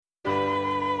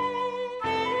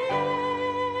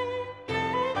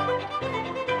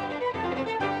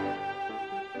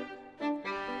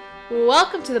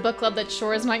Welcome to the book club that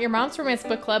sure is not your mom's romance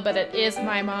book club, but it is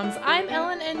my mom's. I'm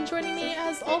Ellen, and joining me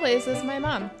as always is my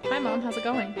mom. Hi, Mom. How's it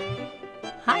going?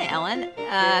 Hi, Ellen.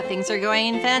 Things are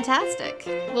going fantastic.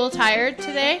 A little tired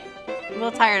today? A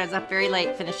little tired. I was up very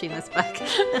late finishing this book.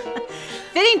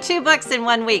 Fitting 2 books in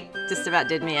 1 week just about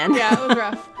did me in. Yeah, it was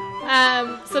rough.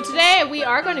 So today we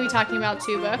are going to be talking about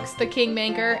 2 books, The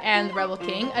Kingmaker and The Rebel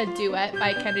King, a duet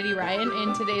by Kennedy Ryan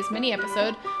in today's mini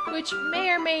episode, which may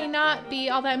or may not be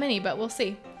all that many, but we'll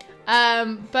see.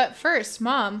 But first,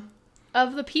 Mom,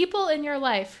 of the people in your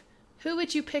life, who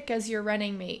would you pick as your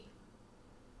running mate?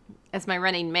 As my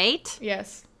running mate?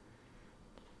 Yes.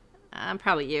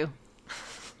 Probably you.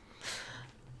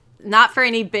 Not for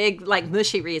any big,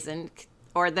 mushy reason,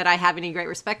 or that I have any great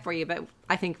respect for you, but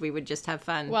I think we would just have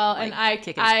fun. Well, and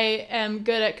I am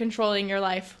good at controlling your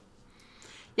life.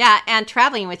 Yeah, and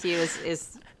traveling with you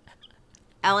is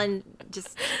Ellen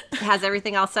just has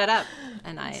everything all set up,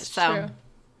 and True.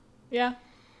 Yeah.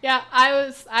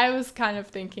 I was kind of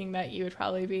thinking that you would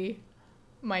probably be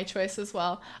my choice as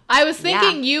well. I was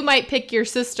thinking you might pick your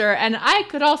sister, and I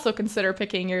could also consider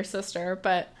picking your sister,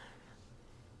 but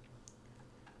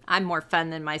I'm more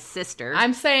fun than my sister.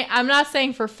 I'm not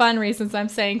saying for fun reasons. I'm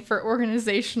saying for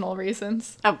organizational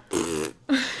reasons. Oh,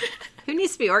 who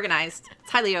needs to be organized?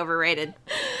 It's highly overrated.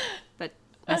 But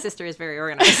my sister is very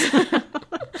organized.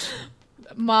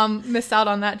 Mom missed out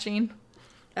on that gene.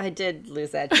 I did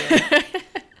lose that gene.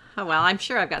 Oh, well, I'm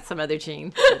sure I've got some other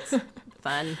gene that's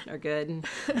fun or good.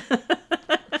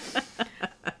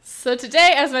 So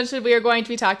today, as mentioned, we are going to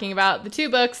be talking about the 2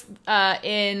 books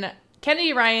in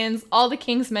Kennedy Ryan's All the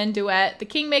King's Men duet, The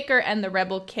Kingmaker and The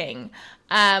Rebel King.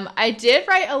 I did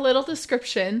write a little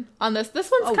description on this.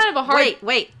 This one's kind of a hard...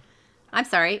 Wait. I'm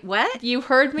sorry. What? You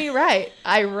heard me right.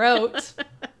 I wrote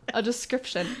a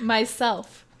description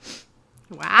myself.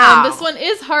 Wow. This one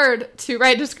is hard to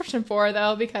write a description for,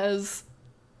 though, because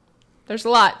there's a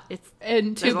lot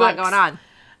in 2 books. There's a lot going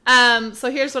on. So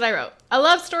here's what I wrote. A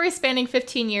love story spanning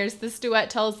 15 years, this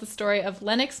duet tells the story of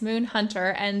Lennox Moon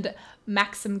Hunter and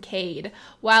Maxim Cade.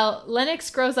 While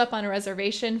Lennox grows up on a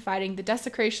reservation, fighting the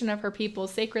desecration of her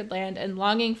people's sacred land and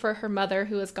longing for her mother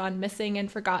who has gone missing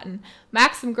and forgotten,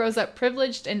 Maxim grows up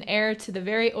privileged and heir to the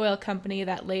very oil company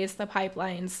that lays the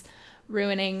pipelines,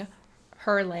 ruining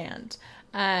her land.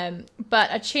 But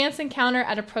a chance encounter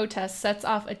at a protest sets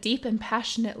off a deep and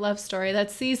passionate love story that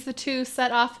sees the 2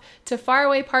 set off to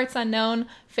faraway parts unknown,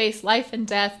 face life and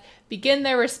death, begin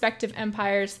their respective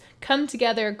empires, come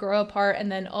together, grow apart, and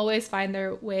then always find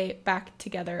their way back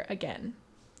together again.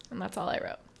 And that's all I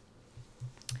wrote.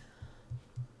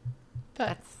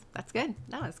 But that's good.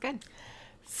 No, it's good.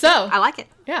 So I like it.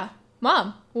 Yeah.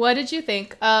 Mom, what did you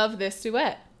think of this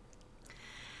duet?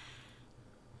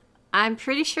 I'm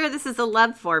pretty sure this is a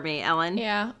love for me, Ellen.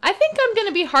 Yeah. I think I'm going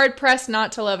to be hard-pressed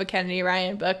not to love a Kennedy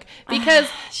Ryan book, because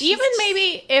even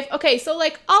maybe if... Okay, so,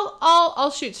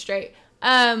 I'll shoot straight.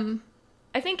 I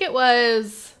think it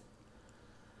was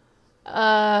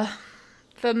the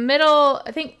middle...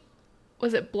 I think...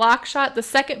 Was it Blockshot? The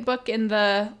second book in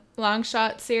the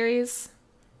Longshot series?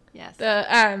 Yes.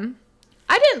 I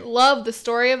didn't love the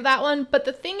story of that one, but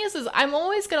the thing is I'm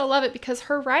always going to love it because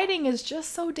her writing is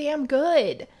just so damn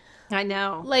good. I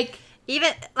know.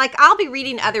 Even I'll be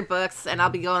reading other books and I'll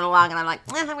be going along and I'm like,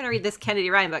 I'm going to read this Kennedy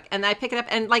Ryan book. And I pick it up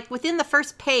and within the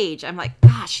first page, I'm like,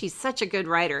 gosh, she's such a good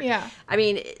writer. Yeah. I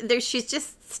mean, she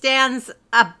just stands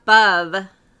above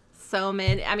so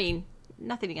many. I mean,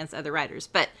 nothing against other writers,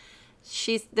 but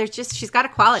she's got a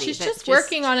quality. She's just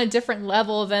working on a different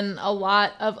level than a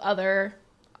lot of other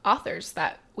authors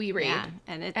that we read. Yeah,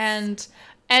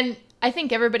 and I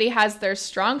think everybody has their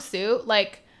strong suit.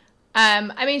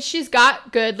 I mean, she's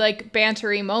got good,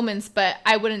 bantery moments, but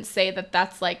I wouldn't say that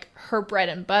that's, her bread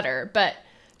and butter. But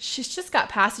she's just got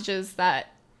passages that,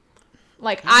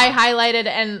 I highlighted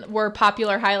and were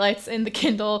popular highlights in the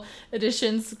Kindle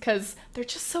editions because they're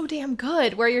just so damn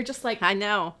good, where you're just like... I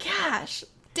know. Gosh,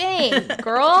 dang,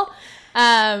 girl.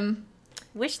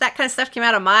 Wish that kind of stuff came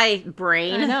out of my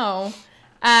brain. I know.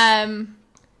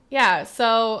 Yeah,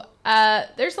 so...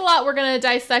 there's a lot we're going to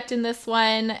dissect in this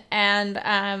one, and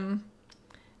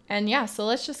yeah, so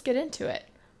let's just get into it.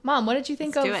 Mom, what did you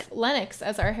think of Lennox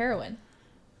as our heroine?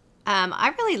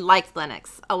 I really liked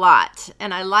Lennox a lot,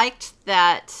 and I liked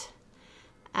that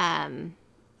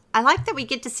we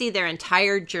get to see their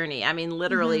entire journey. I mean,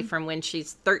 literally from when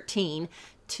she's 13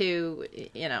 to,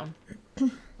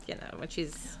 when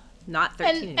she's not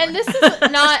 13 anymore. And this is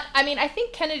not, I mean, I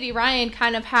think Kennedy Ryan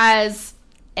kind of has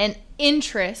an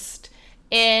interest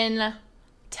in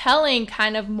telling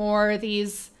kind of more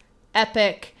these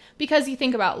epic, because you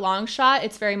think about Longshot,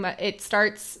 it's very much, it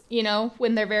starts, you know,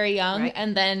 when they're very young, Right.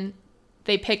 and then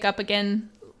they pick up again,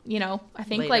 you know, I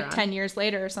think Later like on. 10 years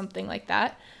later or something like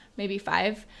that, maybe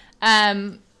 5.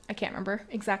 I can't remember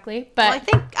exactly, but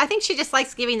Well, I think she just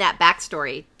likes giving that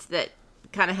backstory that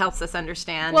kind of helps us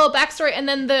understand. well, backstory, and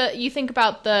then you think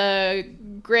about the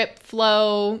Grip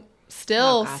Flow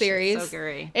Still Oh, gosh, it's series. so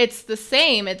gory. It's the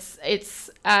same.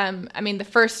 I mean, the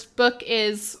first book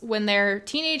is when they're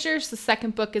teenagers, the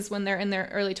second book is when they're in their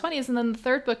early 20s, and then the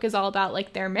third book is all about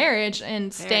like their marriage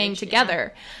and staying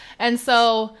together. And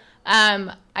so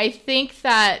I think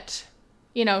that,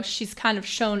 you know, she's kind of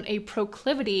shown a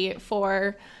proclivity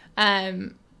for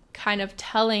kind of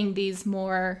telling these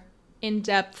more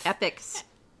in-depth Epics.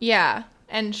 yeah,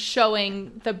 and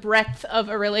showing the breadth of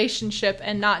a relationship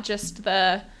and not just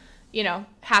the, you know,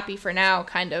 happy for now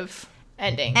kind of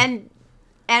ending.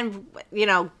 And you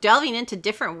know, delving into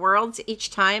different worlds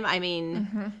each time. I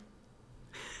mean,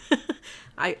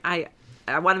 I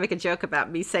want to make a joke about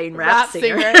me saying rap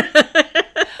singer.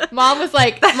 Mom put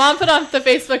on the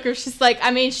Facebook group, she's like,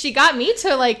 I mean, she got me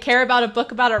to like care about a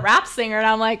book about a rap singer, and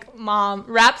I'm like, Mom,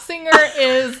 rap singer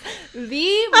is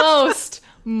the most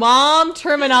mom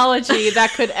terminology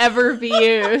that could ever be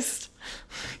used.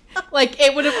 Like,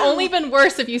 it would have only been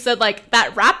worse if you said like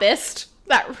that rapist,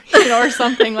 that, you know, or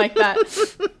something like that.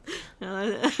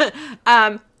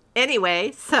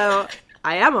 Anyway, so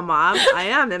I am a mom. I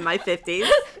am in my 50s.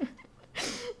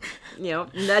 You know,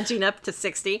 nudging up to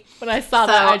 60. When I saw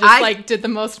that, I just like did the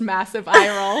most massive eye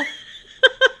roll.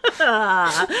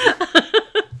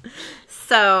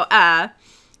 So,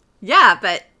 yeah,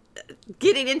 but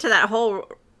getting into that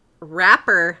whole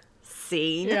rapper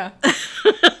scene. Yeah.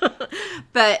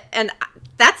 And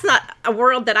that's not a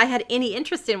world that I had any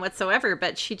interest in whatsoever,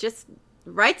 but she just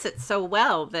writes it so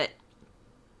well that,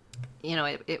 you know,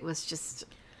 it was just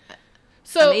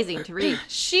amazing to read.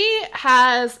 She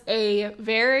has a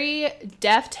very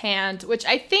deft hand, which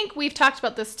I think we've talked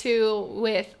about this too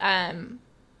with, I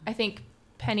think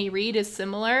Penny Reed is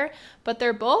similar, but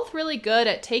they're both really good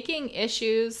at taking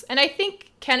issues. And I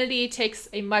think Kennedy takes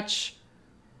a much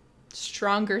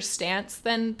stronger stance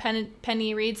than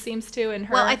Penny Reed seems to in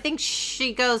her. Well, I think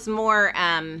she goes more,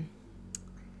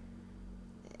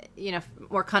 you know,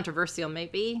 more controversial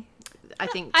maybe. I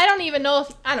think I don't even know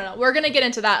if, I don't know. We're going to get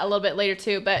into that a little bit later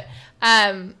too,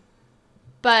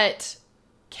 but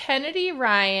Kennedy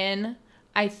Ryan,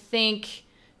 I think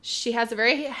she has a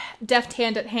very deft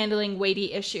hand at handling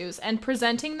weighty issues and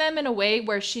presenting them in a way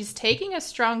where she's taking a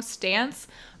strong stance,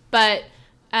 but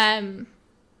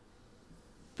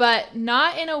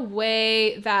not in a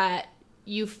way that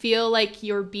you feel like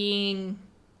you're being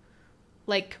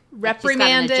like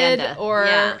reprimanded or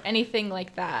anything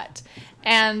like that.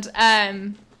 And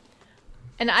I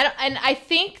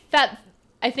think that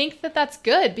that's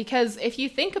good, because if you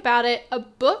think about it, a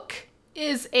book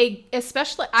is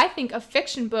especially I think a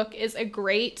fiction book is a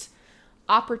great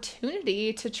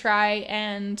opportunity to try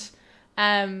and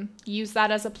use that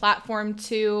as a platform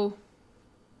to,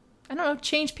 I don't know,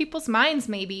 change people's minds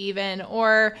maybe even,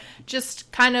 or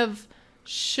just kind of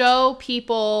show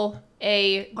people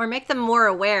or make them more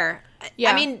aware.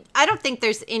 Yeah. I mean, I don't think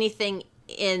there's anything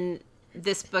in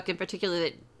this book in particular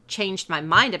that changed my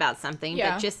mind about something,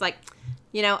 but just like,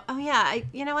 you know, oh yeah,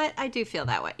 you know what? I do feel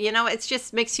that way. You know, it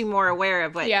just makes you more aware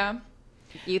of what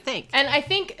you think. And I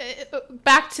think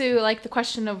back to like the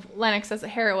question of Lennox as a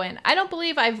heroine, I don't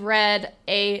believe I've read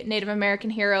a Native American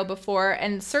hero before,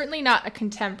 and certainly not a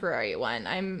contemporary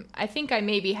one. I think I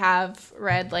maybe have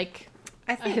read like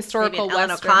a historical maybe Ellen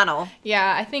Western. O'Connell.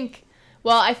 Yeah, I think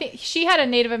she had a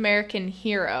Native American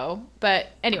hero, but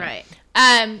anyway.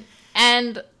 Right.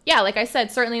 And yeah, like I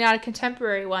said, certainly not a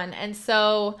contemporary one. And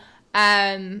so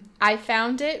I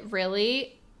found it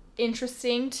really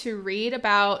interesting to read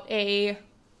about a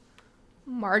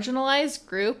marginalized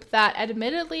group that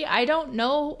admittedly I don't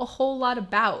know a whole lot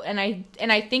about. And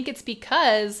I think it's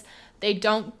because they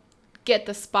don't get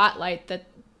the spotlight that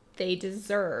they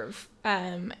deserve.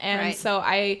 So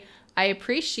I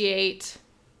appreciate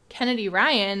Kennedy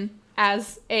Ryan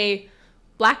as a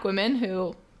Black woman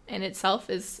who in itself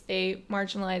is a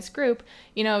marginalized group,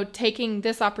 you know, taking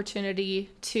this opportunity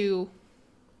to,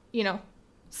 you know,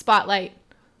 spotlight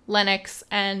Lennox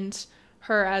and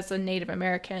her as a Native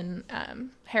American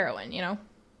heroine, you know?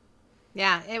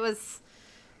 Yeah, it was...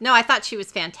 No, I thought she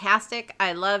was fantastic.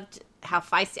 I loved how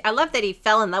feisty... I loved that he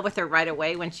fell in love with her right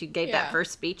away when she gave that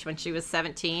first speech when she was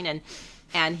 17,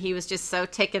 and he was just so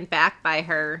taken back by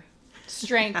her...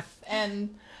 strength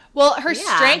and Well, her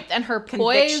strength and her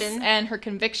poise and her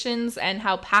convictions and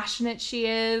how passionate she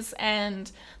is,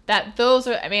 and that those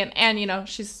are, I mean, and you know,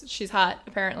 she's hot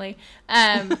apparently.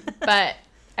 But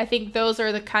I think those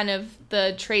are the kind of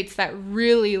the traits that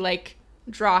really like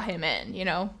draw him in, you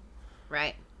know?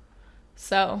 Right.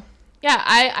 So, yeah,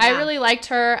 I really liked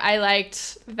her. I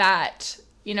liked that,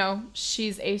 you know,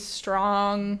 she's a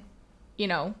strong, you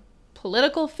know,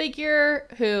 political figure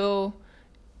who,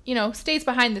 you know, stays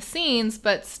behind the scenes,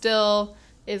 but still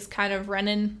is kind of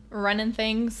running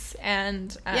things.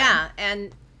 And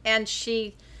and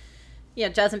she, you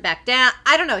know, doesn't back down.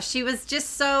 I don't know. She was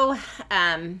just so,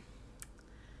 and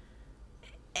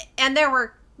there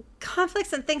were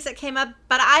conflicts and things that came up,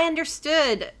 but I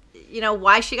understood, you know,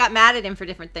 why she got mad at him for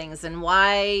different things and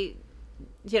why,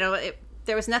 you know,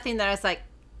 there was nothing that I was like,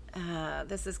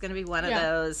 this is going to be one of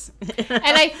those.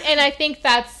 and I think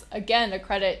that's, again, a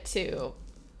credit to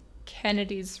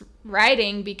Kennedy's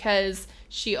writing, because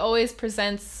she always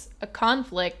presents a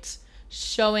conflict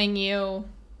showing you,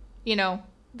 you know,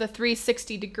 the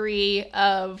 360 degree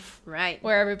of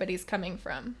where everybody's coming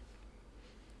from.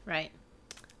 Right.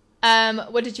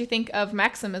 What did you think of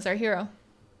Maxim as our hero?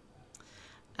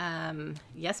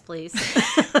 Yes, please.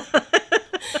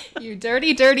 You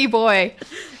dirty, dirty boy.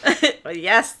 Well,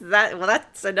 yes,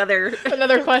 that's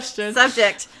another question.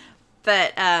 Subject.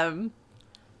 But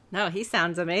no, he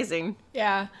sounds amazing.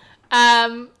 Yeah.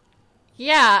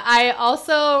 Yeah, I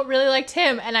also really liked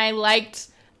him, and I liked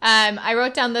I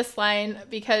wrote down this line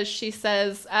because she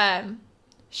says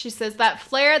that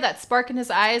flare, that spark in his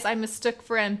eyes, I mistook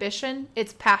for ambition.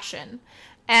 It's passion.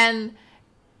 And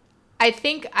I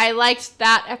think I liked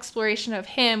that exploration of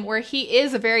him, where he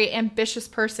is a very ambitious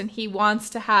person. He wants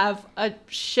to have a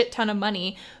shit ton of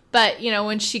money. But, you know,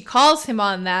 when she calls him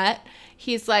on that,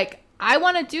 he's like, I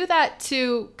want to do that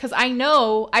too, because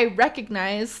I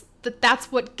recognize that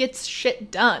that's what gets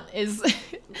shit done, is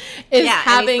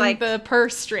having like, the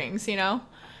purse strings, you know?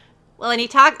 Well, and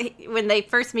when they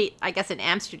first meet, I guess, in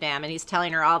Amsterdam, and he's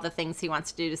telling her all the things he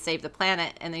wants to do to save the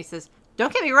planet, and he says,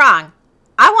 don't get me wrong,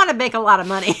 I want to make a lot of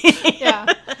money. Yeah.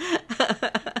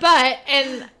 But,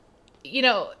 and, you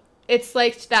know, it's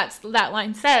like that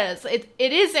line says, it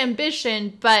is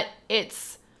ambition, but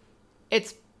it's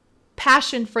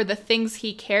passion for the things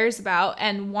he cares about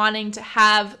and wanting to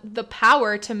have the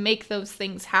power to make those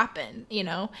things happen, you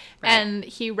know? Right. And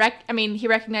he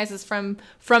recognizes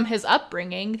from his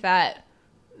upbringing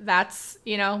that's,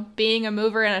 you know, being a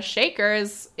mover and a shaker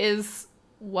is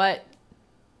what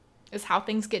is how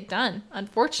things get done,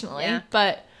 unfortunately. Yeah.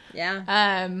 But,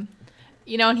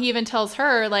 you know, and he even tells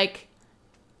her, like,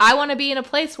 I want to be in a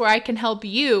place where I can help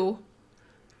you,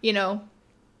 you know,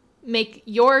 make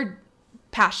your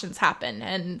passions happen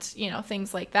and, you know,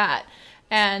 things like that.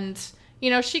 And, you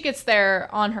know, she gets there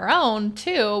on her own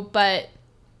too, but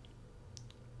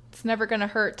it's never going to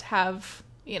hurt to have,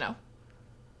 you know,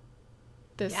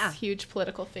 this huge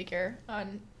political figure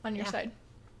on your side.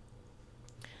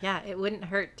 Yeah, it wouldn't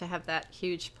hurt to have that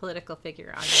huge political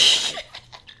figure on your side.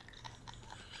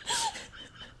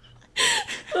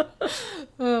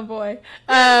 Oh boy.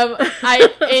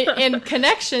 In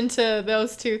connection to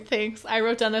those two things, I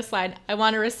wrote down this line: I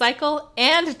want to recycle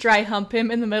and dry hump him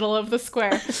in the middle of the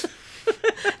square.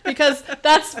 Because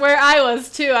that's where I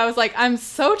was too. I was like, I'm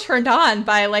so turned on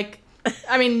by, like,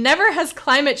 I mean, never has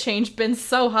climate change been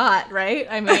so hot, right?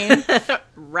 I mean,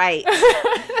 right.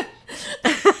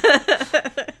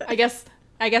 I guess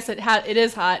it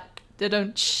is hot.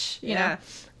 You know.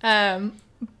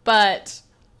 But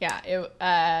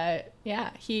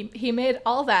he made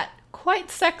all that quite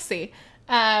sexy.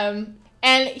 And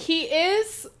he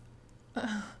is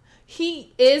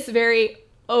very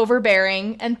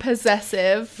overbearing and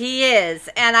possessive. He is.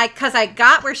 And because I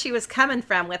got where she was coming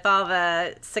from with all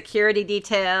the security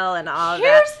detail and all of that.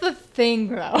 Here's the thing,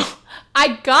 though.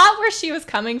 I got where she was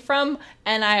coming from,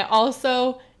 and I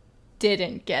also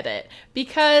didn't get it.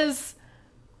 Because,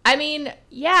 I mean,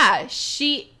 yeah,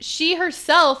 she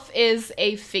herself is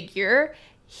a figure.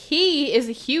 He is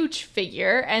a huge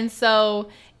figure. And so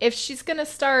if she's going to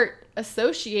start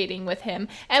associating with him,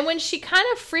 and when she kind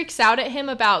of freaks out at him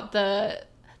about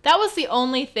that was the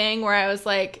only thing where I was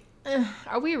like,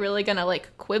 are we really going to,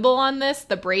 like, quibble on this?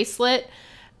 The bracelet.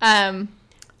 Right.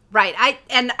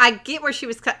 I get where she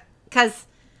was, because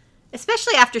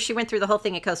especially after she went through the whole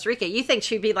thing in Costa Rica, you think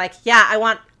she'd be like, yeah, I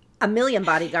want 1 million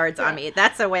bodyguards on me.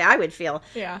 That's the way I would feel.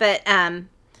 Yeah. But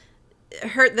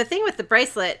the thing with the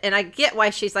bracelet, and I get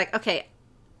why she's like, okay,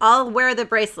 I'll wear the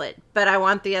bracelet, but I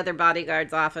want the other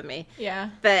bodyguards off of me. Yeah.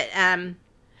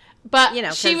 But you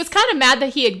know, she was kind of mad that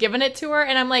he had given it to her,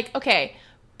 and I'm like, okay,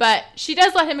 But she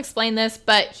does let him explain this,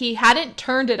 but he hadn't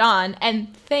turned it on,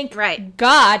 and thank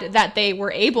God that they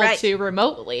were able to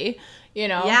remotely, you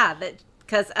know? Yeah,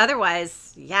 because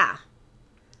otherwise, yeah.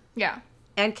 Yeah.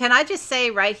 And can I just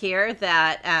say right here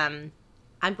that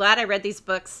I'm glad I read these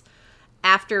books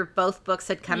after both books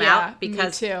had come out,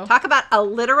 because talk about a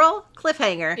literal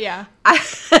cliffhanger. Yeah.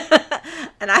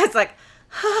 And I was like,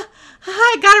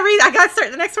 I gotta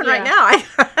start the next one right now.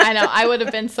 I know. I would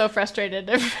have been so frustrated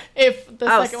if the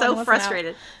second one wasn't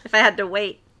frustrated out. If I had to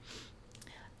wait.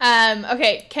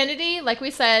 Okay, Kennedy, like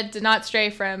we said, did not stray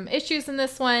from issues in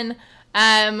this one.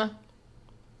 I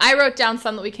wrote down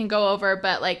some that we can go over,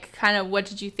 but like, kind of, what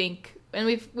did you think? And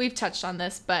we've touched on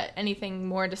this, but anything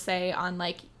more to say on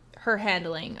like her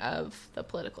handling of the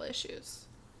political issues?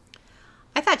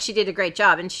 I thought she did a great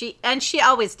job, and she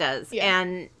always does.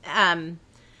 Yeah.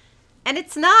 And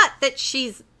it's not that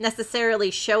she's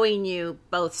necessarily showing you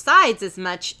both sides as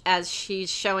much as she's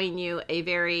showing you a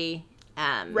very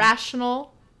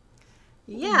rational,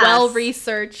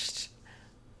 well-researched,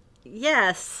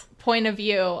 point of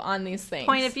view on these things.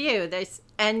 Point of view.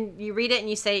 And you read it and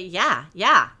you say, yeah,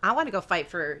 I want to go fight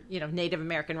for, Native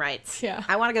American rights. Yeah.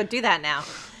 I want to go do that now.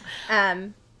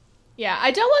 Yeah, I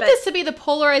don't want this to be the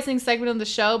polarizing segment of the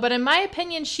show, but in my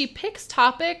opinion, she picks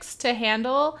topics to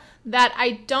handle that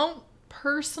I don't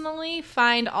personally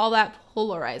find all that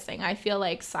polarizing. I feel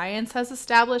like science has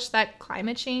established that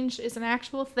climate change is an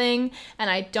actual thing, and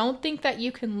I don't think that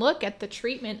you can look at the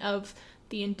treatment of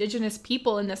the indigenous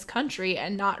people in this country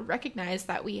and not recognize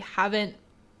that we haven't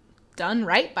done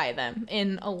right by them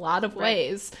in a lot of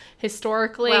ways,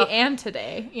 historically and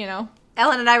today,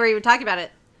 Ellen and I were even talking about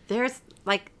it. There's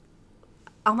like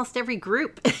almost every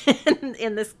group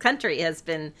in this country has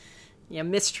been,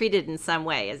 mistreated in some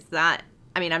way.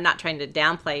 I'm not trying to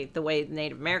downplay the way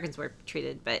Native Americans were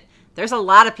treated, but there's a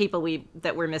lot of people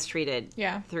that were mistreated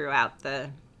throughout the,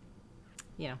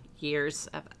 years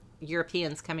of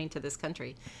Europeans coming to this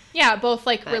country. Yeah, both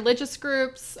like religious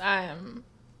groups,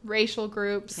 racial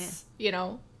groups,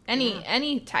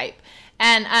 any type.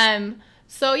 And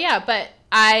so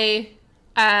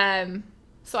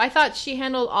I thought she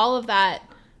handled all of that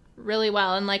really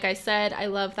well. And like I said, I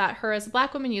love that her as a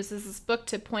Black woman uses this book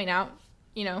to point out,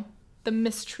 the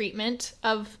mistreatment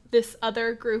of this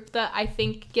other group that I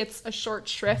think gets a short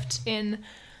shrift in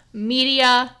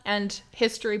media and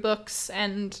history books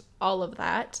and all of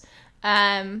that.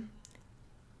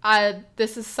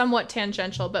 This is somewhat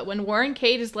tangential, but when Warren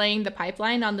Cade is laying the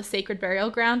pipeline on the sacred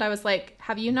burial ground, I was like,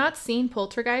 have you not seen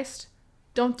Poltergeist?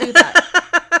 Don't do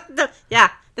that. Yeah,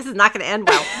 this is not going to end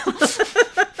well.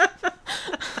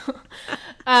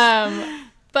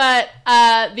 But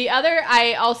the other,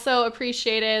 I also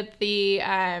appreciated the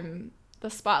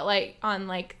spotlight on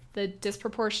like the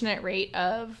disproportionate rate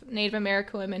of Native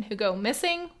American women who go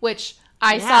missing, which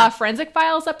I saw a Forensic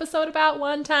Files episode about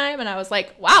one time, and I was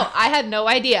like, wow, I had no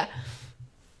idea.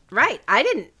 Right. I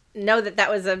didn't know that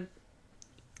was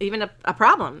even a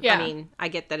problem. Yeah. I mean, I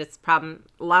get that it's a problem.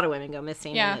 A lot of women go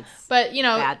missing. Yeah. And it's but,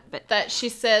 bad, that she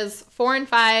says 4 in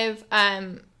 5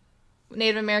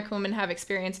 Native American women have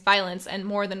experienced violence, and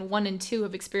more than 1 in 2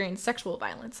 have experienced sexual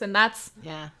violence. And that's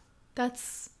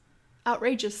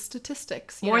outrageous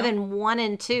statistics. More than 1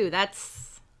 in 2.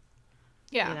 That's,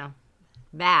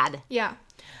 bad. Yeah.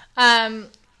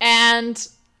 And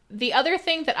the other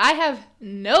thing that I have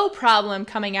no problem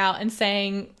coming out and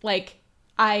saying, like,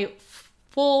 I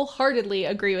full-heartedly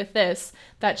agree with this,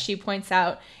 that she points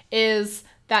out, is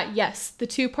that, yes, the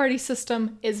two-party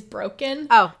system is broken.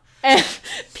 Oh. And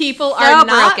people are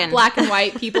not broken. Black and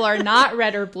white. People are not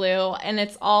red or blue. And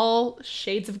it's all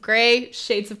shades of gray,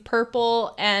 shades of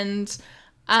purple. And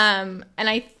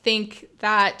I think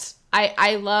that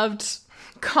I loved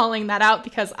calling that out,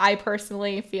 because I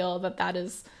personally feel that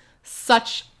is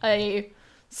such a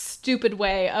stupid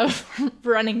way of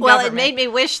running government. Well, it made me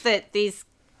wish that these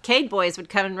Cade boys would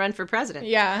come and run for president.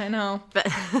 Yeah, I know. But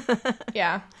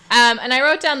yeah. And I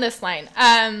wrote down this line.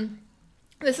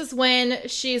 This is when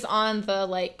she's on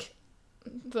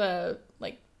the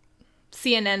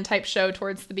CNN type show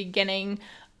towards the beginning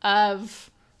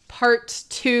of part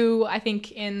 2, I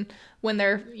think, when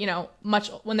they're,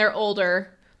 when they're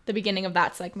older, the beginning of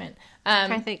that segment. I'm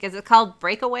trying to think. Is it called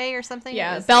Breakaway or something?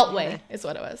 Yeah, Beltway is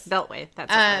what it was. Beltway, that's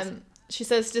what it was. She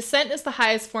says, dissent is the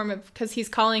highest form of, because he's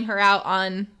calling her out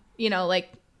on,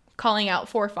 calling out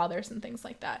forefathers and things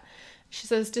like that. She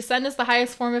says, dissent is the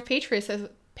highest form of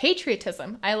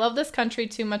patriotism. I love this country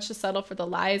too much to settle for the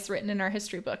lies written in our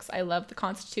history books. I love the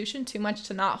Constitution too much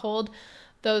to not hold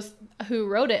those who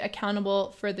wrote it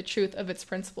accountable for the truth of its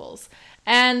principles.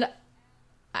 And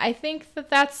I think that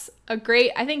that's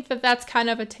kind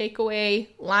of a takeaway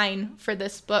line for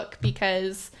this book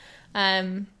because,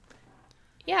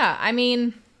 yeah, I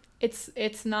mean,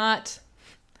 it's not,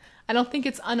 I don't think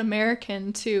it's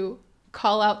un-American to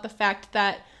call out the fact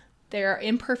that there are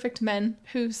imperfect men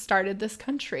who started this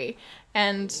country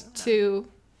and to,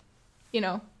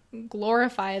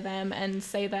 glorify them and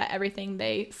say that everything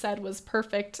they said was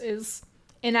perfect is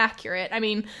inaccurate. I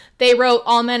mean, they wrote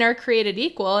all men are created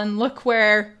equal, and look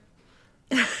where...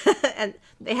 and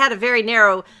they had a very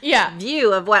narrow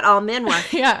view of what all men were.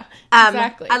 Yeah,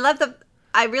 exactly. I love the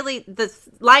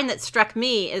line that struck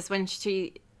me is when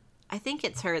I think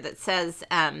it's her that says,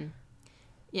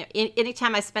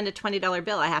 anytime I spend a $20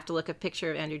 bill, I have to look at a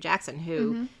picture of Andrew Jackson,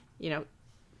 who,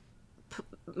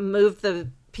 moved the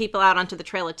people out onto the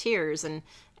Trail of Tears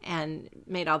and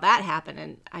made all that happen.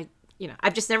 And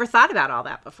I've just never thought about all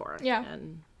that before. Yeah.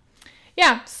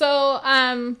 Yeah. So,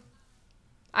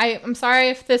 I'm sorry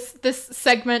if this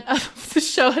segment of the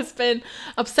show has been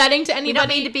upsetting to anybody. We don't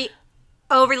need to be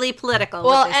overly political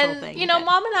with this whole thing.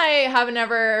 Mom and I haven't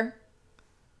ever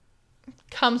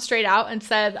come straight out and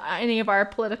said any of our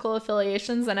political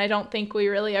affiliations, and I don't think we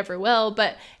really ever will.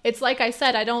 But it's like I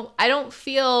said, I don't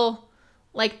feel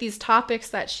like these topics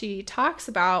that she talks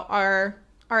about are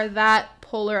that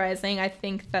polarizing. I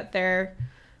think that they're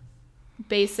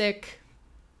basic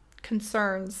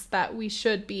concerns that we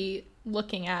should be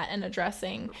looking at and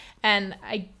addressing. And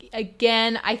I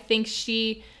think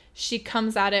she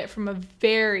comes at it from a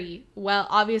very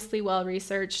obviously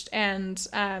well-researched and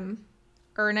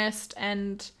earnest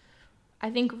and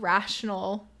I think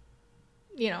rational,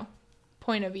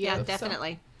 point of view. Yeah,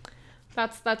 definitely. So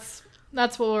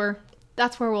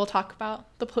that's where we'll talk about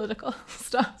the political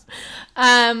stuff.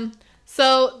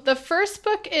 So the first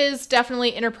book is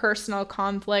definitely interpersonal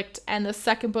conflict, and the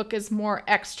second book is more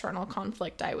external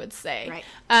conflict, I would say. Right.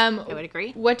 I would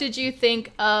agree. What did you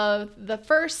think of the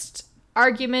first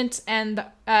argument and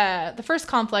the first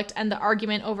conflict and the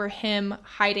argument over him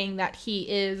hiding that he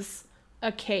is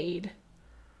a Cade?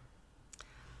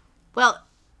 Well,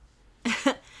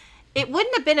 it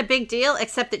wouldn't have been a big deal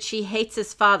except that she hates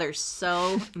his father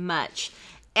so much.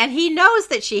 And he knows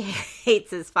that she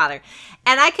hates his father.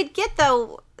 And I could get,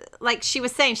 though, like she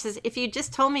was saying, she says, if you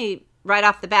just told me right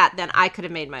off the bat, then I could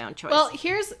have made my own choice. Well,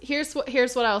 here's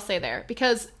what I'll say there.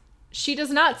 Because she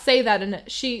does not say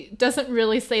that. She doesn't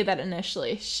really say that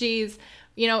initially. She's,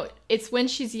 it's when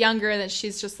she's younger that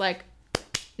she's just like,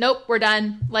 nope, we're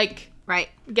done. Like, right,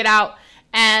 get out.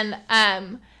 And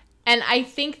I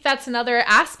think that's another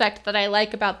aspect that I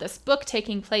like about this book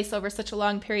taking place over such a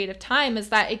long period of time is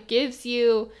that it gives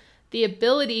you the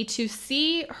ability to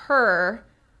see her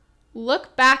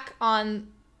look back on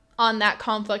that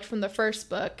conflict from the first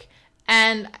book.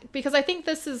 And because I think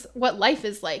this is what life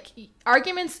is like.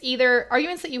 Arguments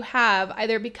that you have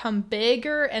either become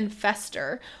bigger and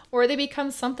fester, or they become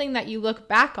something that you look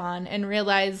back on and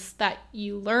realize that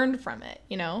you learned from it,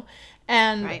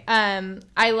 And right.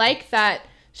 I like that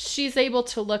she's able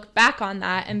to look back on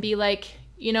that and be like,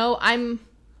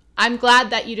 I'm glad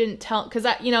that you didn't tell, because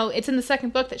it's in the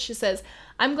second book that she says,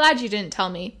 I'm glad you didn't tell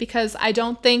me, because I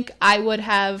don't think I would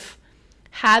have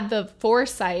had the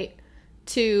foresight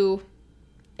to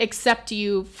accept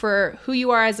you for who you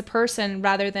are as a person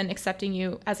rather than accepting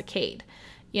you as a Cade,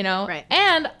 Right.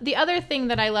 And the other thing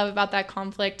that I love about that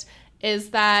conflict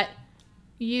is that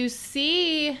you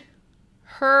see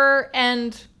her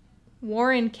and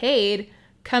Warren Cade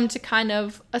come to kind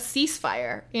of a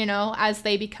ceasefire, as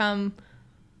they become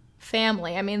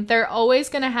family. I mean, they're always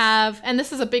going to have, and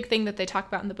this is a big thing that they talk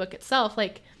about in the book itself,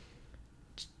 like,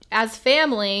 as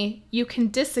family, you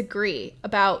can disagree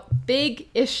about big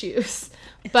issues,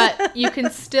 but you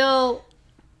can still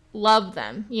love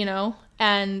them,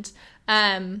 and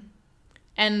I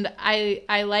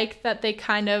like that they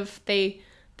kind of, they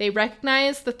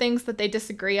recognize the things that they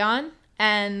disagree on,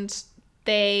 and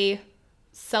they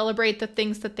celebrate the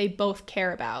things that they both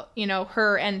care about,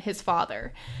 her and his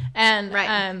father. And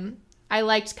right. I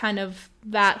liked kind of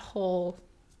that whole,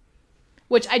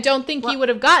 which I don't think you would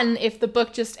have gotten if the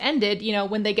book just ended,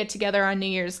 when they get together on New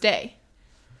Year's Day.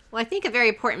 Well, I think a very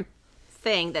important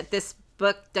thing that this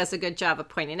book does a good job of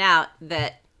pointing out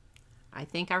that I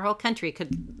think our whole country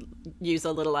could use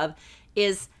a little of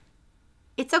is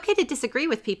it's okay to disagree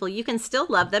with people. You can still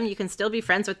love them. You can still be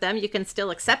friends with them. You can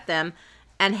still accept them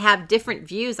and have different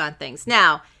views on things.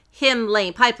 Now, him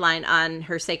laying pipeline on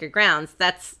her sacred grounds,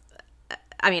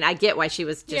 I get why she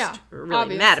was just really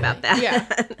obviously mad about that. Yeah.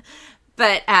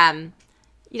 But,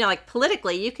 like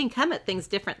politically, you can come at things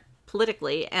different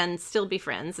politically and still be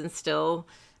friends and still,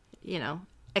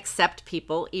 accept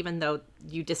people even though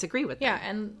you disagree with them. Yeah,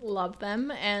 and love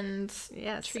them and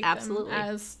treat them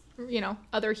as,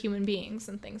 other human beings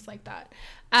and things like that.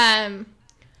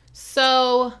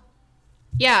 So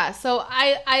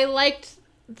I liked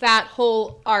that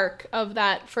whole arc of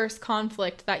that first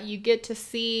conflict, that you get to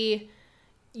see,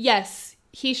 yes,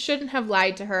 he shouldn't have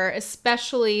lied to her,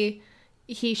 especially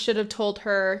he should have told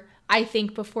her, I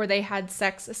think, before they had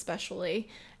sex especially,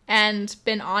 and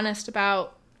been honest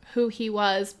about who he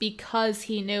was, because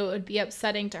he knew it would be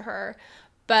upsetting to her.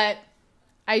 But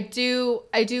I do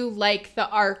like the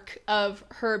arc of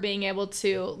her being able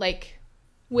to, like,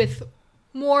 with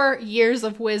more years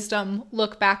of wisdom,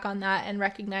 look back on that and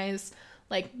recognize,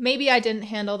 like, maybe I didn't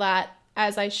handle that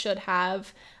as I should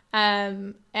have.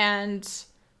 But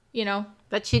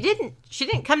she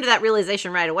didn't come to that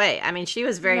realization right away. I mean, she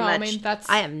was very much,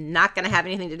 I am not going to have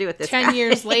anything to do with this 10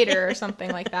 years later or something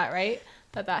like that, right?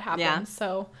 That happened. Yeah.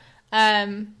 So,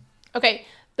 okay.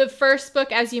 The first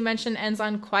book, as you mentioned, ends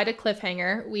on quite a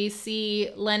cliffhanger. We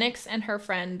see Lennox and her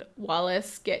friend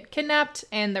Wallace get kidnapped,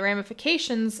 and the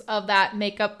ramifications of that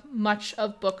make up much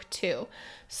of book 2.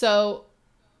 So,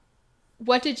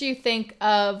 what did you think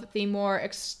of the more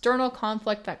external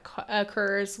conflict that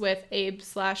occurs with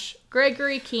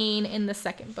Abe/Gregory Keen in the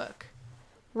second book?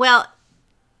 Well,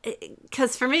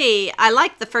 because for me, I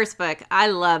liked the first book. I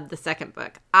loved the second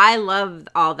book. I loved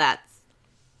all that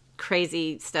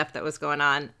crazy stuff that was going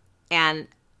on. And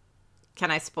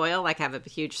can I spoil? Like, have a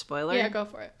huge spoiler? Yeah, go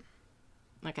for it.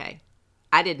 Okay.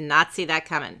 I did not see that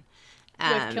coming.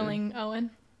 With killing Owen?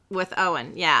 With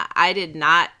Owen, yeah. I did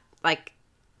not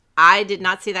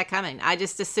see that coming. I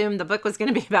just assumed the book was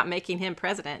going to be about making him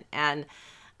president. And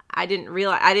I didn't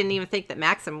even think that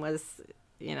Maxim was,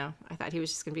 I thought he was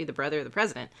just going to be the brother of the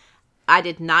president. I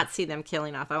did not see them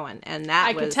killing off Owen. And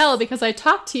I could tell because I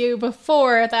talked to you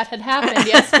before that had happened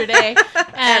yesterday.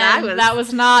 And that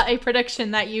was not a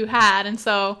prediction that you had. And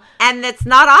it's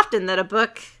not often that a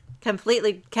book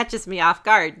completely catches me off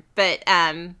guard. But,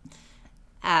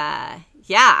 I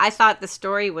thought the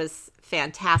story was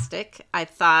fantastic. I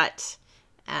thought,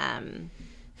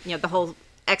 the whole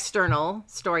external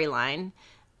storyline,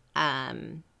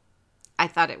 I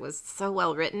thought it was so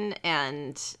well written,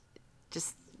 and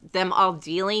just them all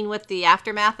dealing with the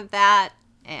aftermath of that.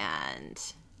 And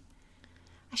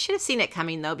I should have seen it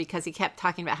coming, though, because he kept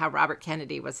talking about how Robert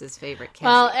Kennedy was his favorite candidate.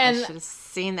 Well, and I should have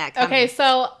seen that coming. Okay,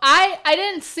 so I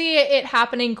didn't see it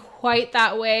happening quite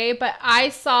that way, but I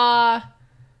saw...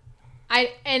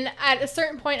 And at a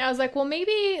certain point, I was like, well,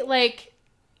 maybe, like,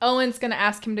 Owen's going to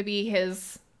ask him to be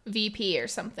his VP or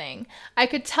something. I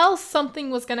could tell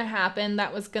something was going to happen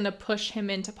that was going to push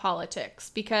him into politics,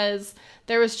 because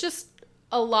there was just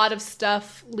a lot of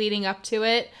stuff leading up to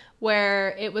it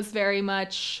where it was very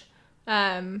much, he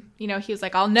was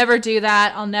like, I'll never do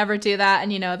that. And,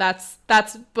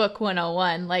 that's book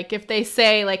 101. Like, if they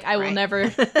say, like, I will never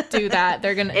do that,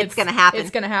 it's going to happen.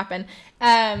 It's going to happen.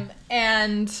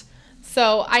 And...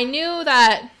 So I knew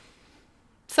that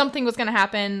something was going to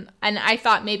happen, and I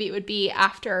thought maybe it would be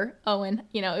after Owen.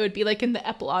 It would be like in the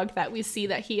epilogue that we see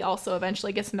that he also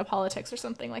eventually gets into politics or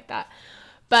something like that.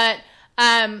 But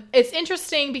it's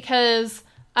interesting because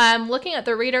looking at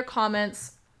the reader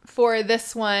comments for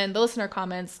this one, the listener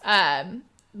comments,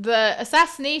 the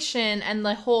assassination and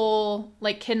the whole,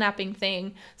 like, kidnapping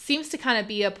thing seems to kind of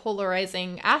be a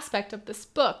polarizing aspect of this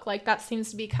book. Like, that seems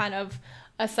to be kind of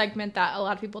a segment that a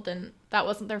lot of people that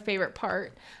wasn't their favorite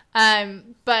part.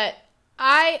 But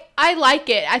I like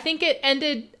it. I think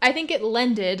it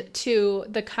lended to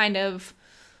the kind of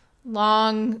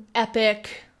long,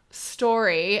 epic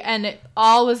story, and it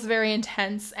all was very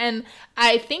intense. And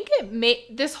I think it made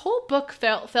this whole book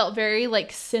felt very,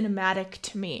 like, cinematic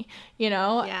to me,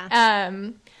 Yeah.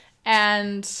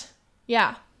 And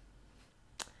yeah.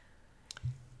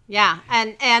 Yeah.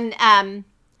 And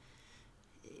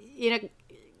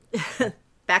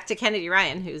back to Kennedy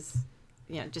Ryan, who's,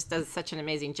 just does such an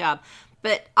amazing job.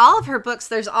 But all of her books,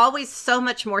 there's always so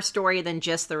much more story than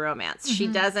just the romance. Mm-hmm. She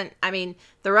doesn't,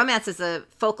 the romance is a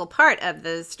focal part of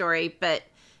the story, but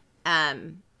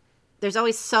there's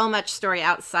always so much story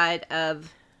outside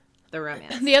of the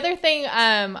romance. The other thing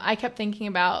I kept thinking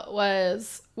about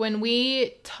was when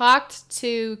we talked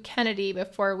to Kennedy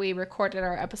before we recorded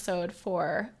our episode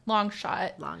for Long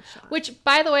Shot. Which,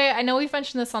 by the way, I know we've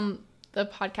mentioned this on the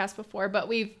podcast before, but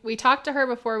we talked to her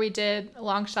before we did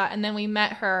Long Shot, and then we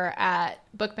met her at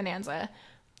Book Bonanza.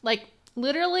 Like,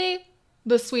 literally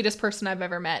the sweetest person I've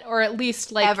ever met, or at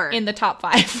least, like, ever. In the top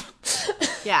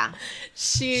 5. Yeah.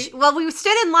 Well, we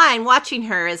stood in line watching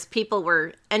her as people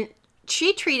were, and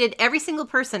she treated every single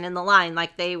person in the line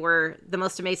like they were the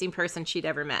most amazing person she'd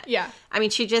ever met. Yeah. I mean,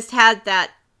 she just had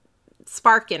that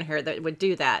spark in her that would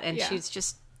do that. And she's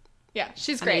just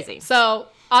she's amazing. Great. So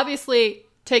obviously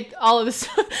take all of this,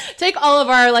 take all of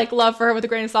our like love for her with a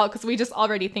grain of salt, because we just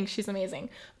already think she's amazing.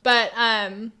 But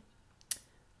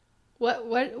what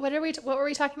were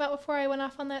we talking about before I went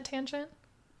off on that tangent?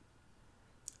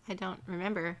 I don't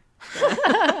remember.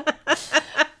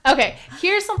 Okay,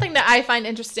 here's something that I find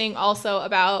interesting also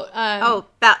about...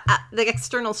 about the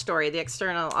external story,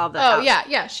 all the... Oh,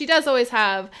 yeah. She does always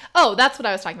have... Oh, that's what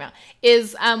I was talking about.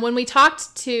 Is when we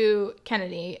talked to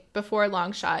Kennedy before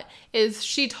Longshot, is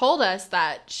she told us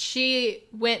that she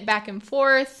went back and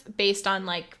forth based on,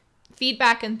 like,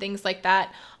 feedback and things like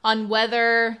that on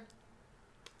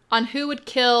who would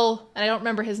kill... And I don't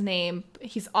remember his name.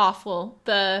 He's awful.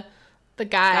 The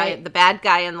guy... The bad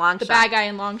guy in Longshot. The bad guy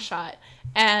in Longshot.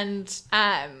 And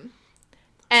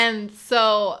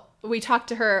so we talked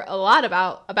to her a lot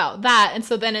about that. And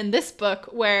so then in this book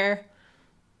where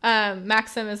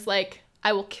Maxim is like,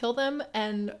 I will kill them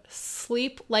and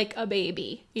sleep like a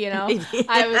baby, you know? Yeah.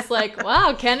 I was like,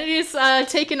 wow, Kennedy's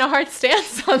taking a hard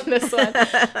stance on this one.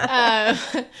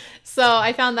 So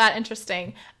I found that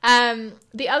interesting.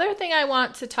 The other thing I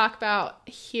want to talk about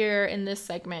here in this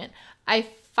segment, I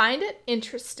find it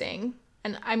interesting,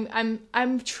 and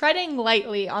I'm treading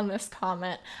lightly on this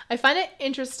comment. I find it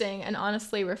interesting and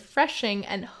honestly refreshing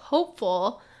and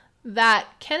hopeful that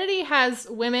Kennedy has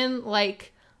women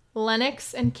like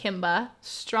Lennox and Kimba,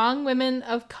 strong women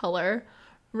of color,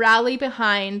 rally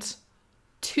behind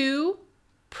two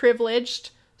privileged,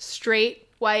 straight,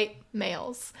 white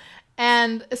males.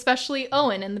 And especially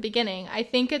Owen in the beginning. I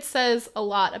think it says a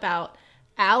lot about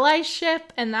allyship,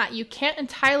 and that you can't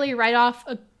entirely write off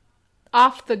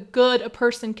the good a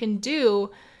person can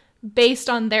do based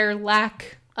on their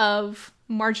lack of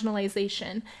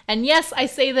marginalization. And yes, I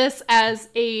say this as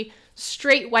a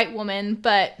straight white woman,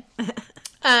 but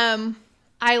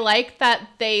I like that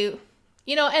they,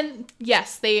 you know, and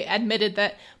yes, they admitted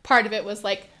that part of it was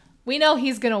like, we know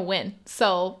he's gonna win,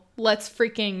 so let's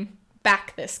freaking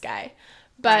back this guy.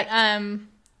 But right.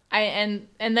 And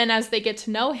then as they get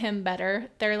to know him better,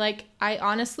 they're like, I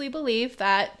honestly believe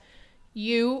that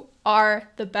you are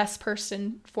the best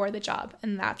person for the job,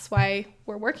 and that's why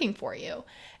we're working for you.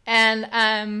 And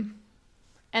I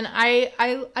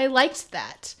liked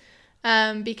that,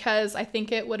 because I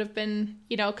think it would have been,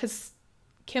 you know, because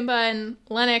Kimba and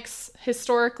Lennox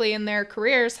historically in their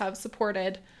careers have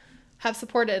supported,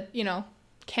 you know,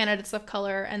 candidates of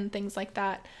color and things like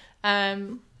that.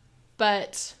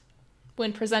 But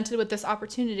when presented with this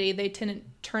opportunity, they didn't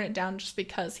turn it down just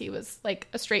because he was like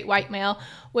a straight white male,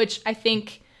 which I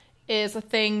think is a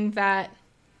thing that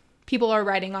people are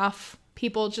writing off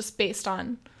people just based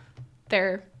on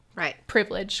their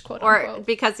privilege, quote unquote. Or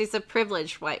because he's a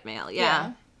privileged white male.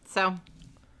 Yeah. So,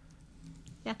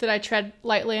 yeah. Did I tread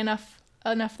lightly enough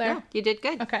there? Yeah, you did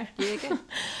good. Okay. You did good.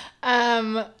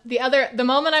 The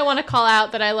moment I want to call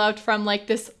out that I loved from like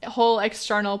this whole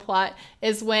external plot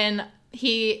is when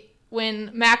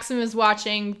Maxim is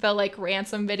watching the like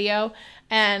ransom video,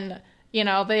 and you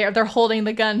know they're holding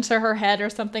the gun to her head or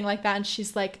something like that, and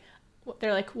she's like,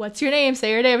 they're like, what's your name?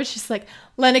 Say your name. And she's like,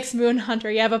 Lennox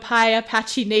Moonhunter, Yavapai,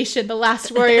 Apache Nation, the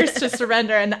last warriors to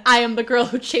surrender, and I am the girl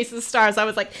who chases stars. I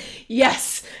was like,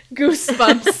 yes,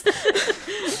 goosebumps.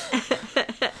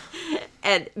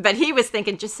 But he was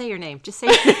thinking, just say your name. Just say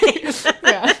your name.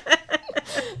 Yeah.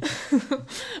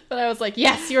 But I was like,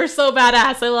 yes, you're so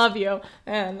badass. I love you.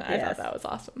 And I thought that was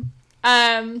awesome.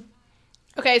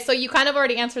 Okay, so you kind of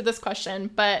already answered this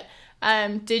question, but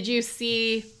did you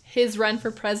see his run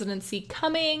for presidency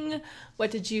coming? What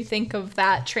did you think of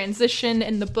that transition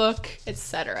in the book,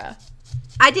 etc.?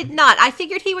 I did not. I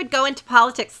figured he would go into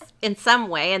politics in some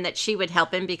way and that she would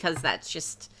help him because that's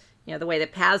just, you know, the way the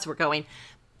paths were going.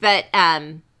 But,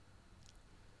 like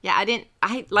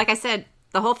I said,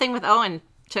 the whole thing with Owen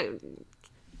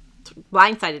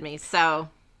blindsided me, so.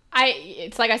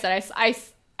 It's like I said,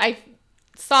 I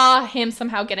saw him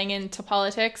somehow getting into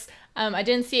politics. I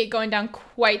didn't see it going down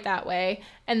quite that way.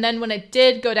 And then when it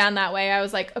did go down that way, I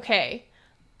was like, okay,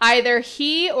 either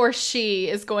he or she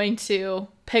is going to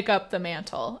pick up the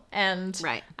mantle. And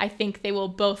I think they will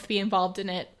both be involved in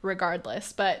it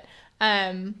regardless. But,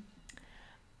 and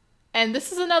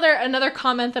this is another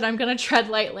comment that I'm going to tread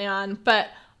lightly on. But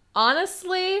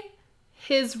honestly,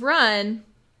 his run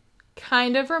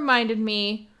kind of reminded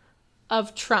me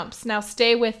of Trump's. Now,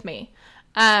 stay with me.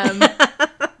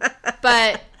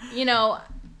 But, you know,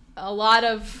 a lot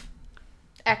of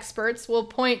experts will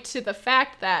point to the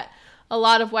fact that a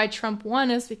lot of why Trump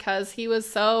won is because he was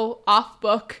so off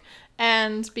book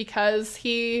and because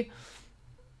he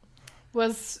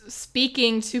was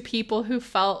speaking to people who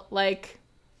felt like,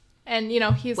 and, you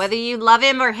know, he's... Whether you love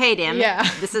him or hate him, yeah.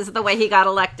 This is the way he got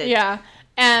elected. Yeah.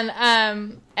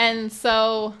 And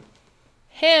so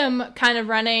him kind of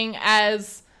running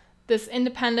as this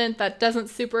independent that doesn't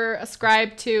super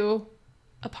ascribe to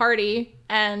a party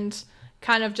and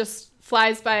kind of just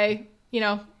flies by, you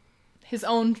know, his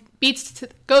own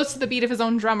goes to the beat of his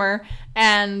own drummer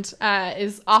and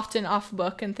is often off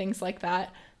book and things like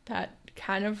that. That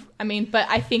kind of, I mean, but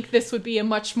I think this would be a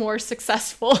much more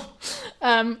successful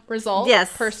result.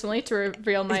 Yes. Personally, to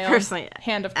reveal my own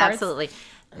hand of cards. Absolutely.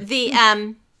 The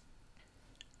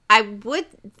I would,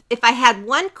 if I had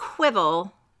one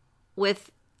quibble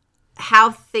with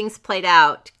how things played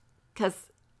out, because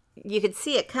you could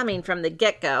see it coming from the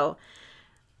get-go.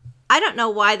 I don't know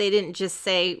why they didn't just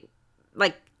say,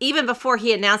 like, even before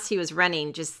he announced he was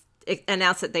running, just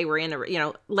announce that they were in a, you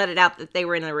know, let it out that they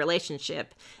were in a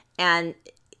relationship. And,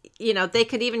 you know, they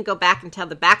could even go back and tell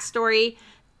the backstory,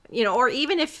 you know, or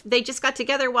even if they just got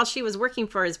together while she was working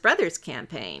for his brother's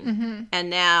campaign. Mm-hmm. And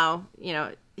now, you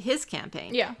know, his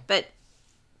campaign. Yeah. But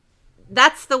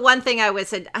that's the one thing I always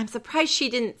said, I'm surprised she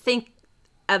didn't think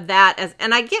of that as,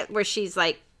 and I get where she's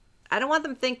like, I don't want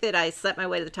them to think that I slept my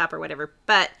way to the top or whatever.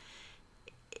 But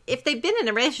if they've been in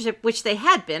a relationship, which they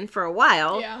had been for a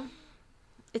while, yeah,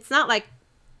 it's not like,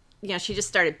 you know, she just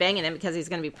started banging him because he's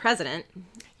going to be president.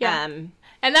 Yeah.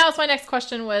 And that was my next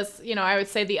question was, you know, I would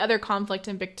say the other conflict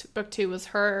in book 2 was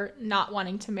her not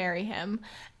wanting to marry him.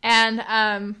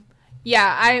 And,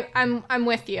 yeah, I'm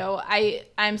with you.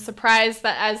 I'm surprised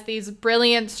that as these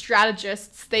brilliant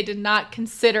strategists, they did not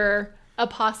consider a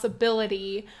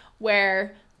possibility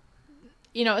where,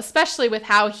 you know, especially with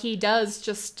how he does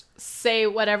just say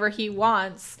whatever he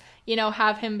wants, you know,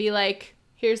 have him be like,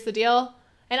 here's the deal.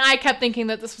 And I kept thinking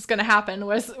that this was going to happen,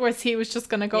 was he was just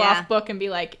going to go off book and be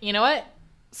like, you know what?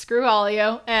 Screw all of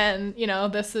you. And, you know,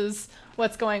 this is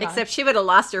what's going on. Except she would have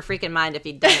lost her freaking mind if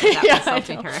he'd done it without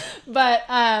consulting her. But,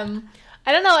 I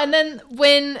don't know. And then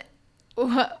when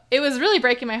it was really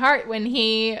breaking my heart when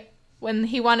he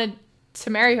wanted to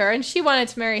marry her, and she wanted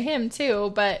to marry him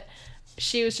too, but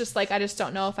she was just like, I just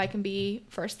don't know if I can be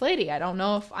first lady. I don't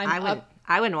know if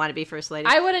I wouldn't want to be first lady.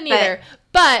 I wouldn't either.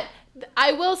 But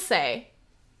I will say,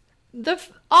 the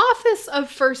office of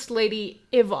first lady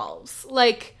evolves.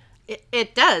 Like,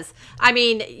 it does. I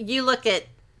mean, you look at,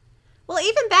 well,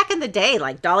 even back in the day,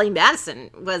 like Dolly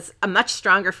Madison was a much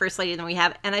stronger first lady than we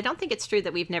have. And I don't think it's true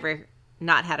that we've never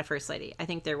not had a first lady. I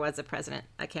think there was a president.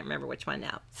 I can't remember which one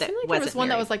now. That seemed like there was one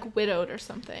married. That was like widowed or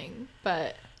something,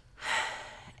 but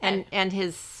and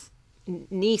his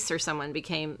niece or someone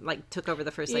became like took over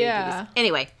the first lady. Yeah.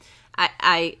 Anyway,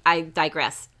 I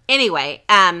digress. Anyway,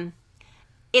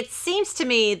 it seems to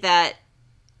me that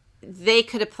they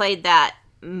could have played that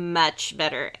much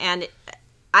better, and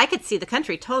I could see the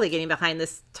country totally getting behind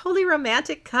this totally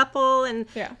romantic couple, and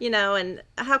you know, and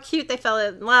how cute they fell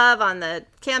in love on the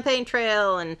campaign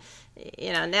trail, and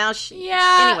you know, now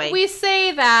anyway, we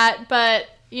say that, but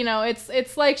you know,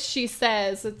 it's like she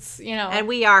says, it's, you know, and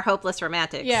we are hopeless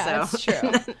romantics. Yeah, so.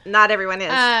 That's true. Not everyone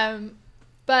is.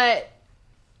 But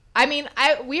I mean,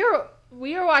 we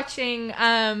were watching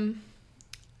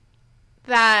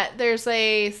that there's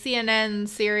a CNN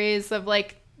series of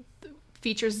like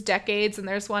features decades, and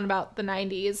there's one about the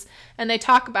 90s, and they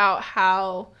talk about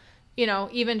how, you know,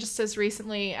 even just as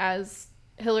recently as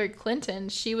Hillary Clinton,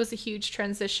 she was a huge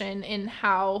transition in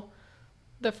how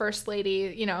the first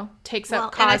lady, you know, takes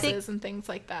up causes and things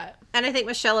like that. And I think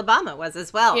Michelle Obama was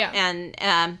as well. Yeah.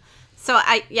 And so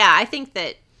I think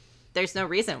that there's no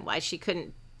reason why she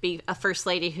couldn't be a first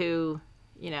lady who,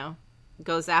 you know,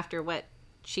 goes after what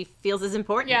she feels is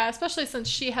important. Yeah, especially since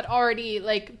she had already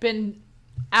like been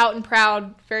out and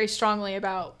proud very strongly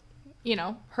about, you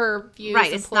know, her views.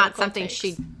 Right. It's not something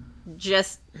she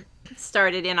just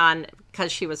started in on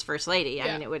because she was first lady.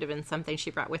 I mean, it would have been something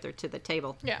she brought with her to the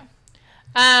table. Yeah.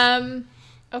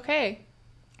 Okay.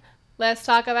 Let's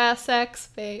talk about sex,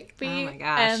 baby. Oh my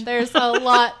gosh. And there's a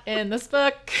lot in this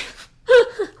book.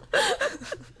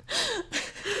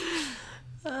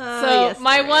 So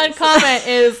my one comment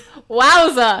is,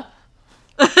 wowza.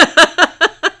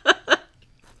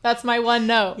 That's my one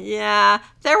note. Yeah.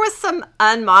 There was some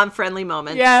un-mom-friendly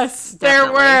moments. Yes,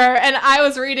 definitely. There were. And I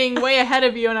was reading way ahead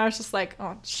of you, and I was just like,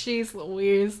 oh, jeez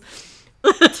Louise.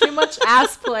 Too much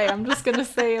ass play. I'm just going to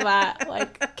say that.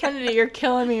 Like, Kennedy, you're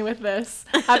killing me with this.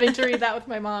 Having to read that with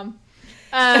my mom.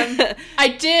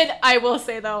 I will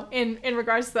say, though, in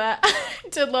regards to that, I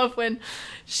did love when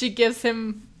she gives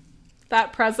him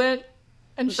that present.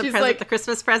 And she's like, the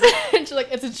Christmas present? And she's like,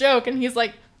 it's a joke. And he's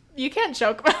like, You can't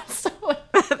joke about stolen.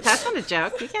 That's not a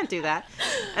joke. You can't do that.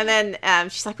 And then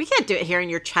she's like, we can't do it here in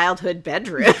your childhood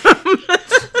bedroom.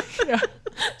 Yeah.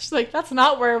 She's like, that's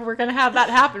not where we're going to have that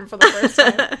happen for the first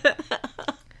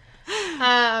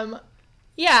time.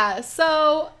 Yeah,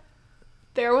 so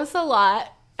there was a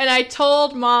lot. And I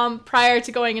told Mom prior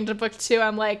to going into book 2,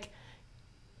 I'm like,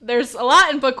 there's a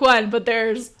lot in book 1, but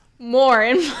there's more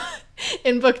in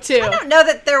book 2. I don't know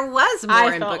that there was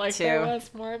more in book 2. I felt like there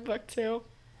was more in book 2.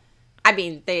 I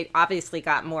mean, they obviously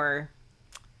got more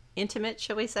intimate,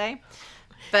 shall we say?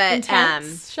 But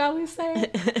intense, shall we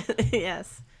say?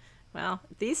 Yes. Well,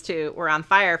 these two were on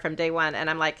fire from day one, and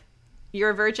I'm like,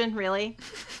 you're a virgin, really?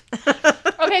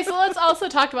 Okay, so let's also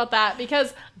talk about that,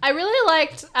 because I really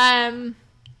liked I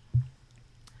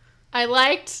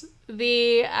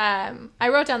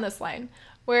wrote down this line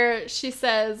where she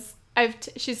says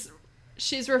she's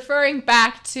referring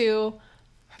back to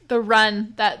the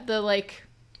run, that the like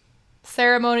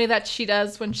ceremony that she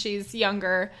does when she's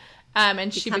younger,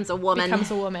 and she becomes a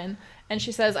woman. And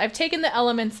she says, I've taken the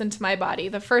elements into my body.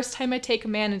 The first time I take a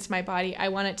man into my body, I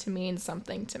want it to mean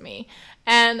something to me.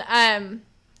 And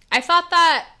I thought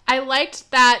that I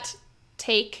liked that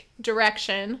take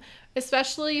direction,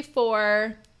 especially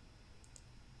for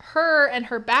her and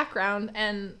her background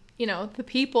and, you know, the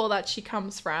people that she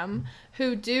comes from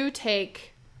who do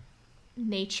take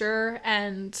nature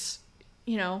and,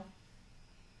 you know,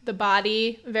 the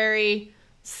body very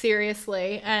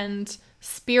seriously and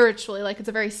spiritually, like it's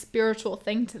a very spiritual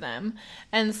thing to them.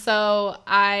 And so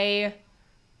I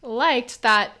liked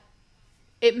that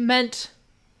it meant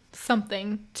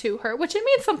something to her, which it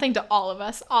means something to all of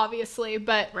us, obviously,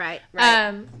 but right.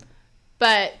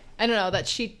 But I don't know, that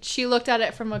she looked at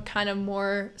it from a kind of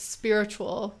more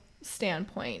spiritual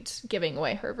standpoint, giving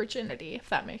away her virginity, if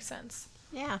that makes sense.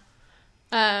 Yeah.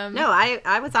 No,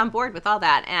 I was on board with all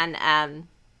that, and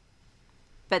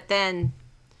but then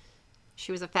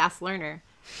she was a fast learner,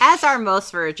 as are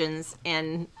most virgins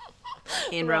in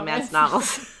romance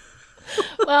novels.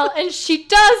 Well, and she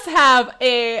does have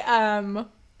a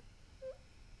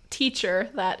teacher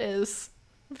that is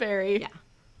very...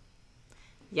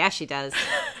 Yeah, she does.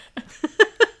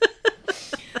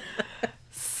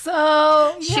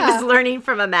 So, yeah. She was learning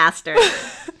from a master.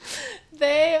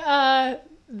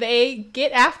 They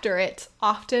get after it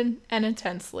often and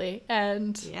intensely,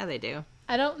 and... Yeah, they do.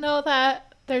 I don't know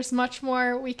that there's much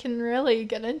more we can really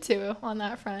get into on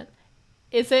that front.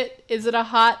 Is it a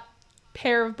hot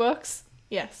pair of books?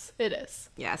 Yes, it is.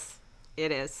 Yes,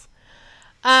 it is.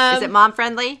 Is it mom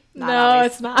friendly? No,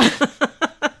 always. It's not.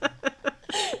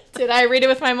 Did I read it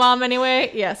with my mom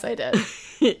anyway? Yes, I did.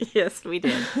 Yes, we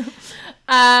did.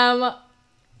 And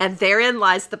therein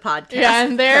lies the podcast. Yeah,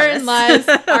 and therein lies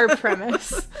our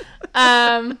premise.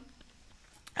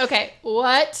 Okay,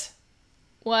 what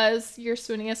was your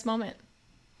swooniest moment?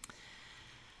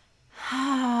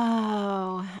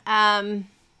 Oh, I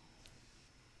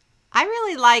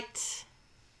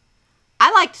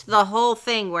liked the whole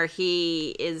thing where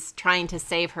he is trying to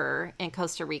save her in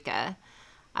Costa Rica.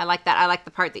 I like that. I like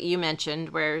the part that you mentioned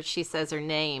where she says her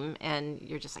name and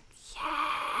you're just like,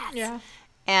 yes. Yeah.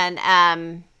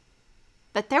 And,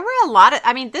 but there were a lot of,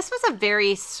 I mean, this was a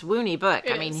very swoony book.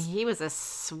 It I mean, is. he was a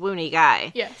swoony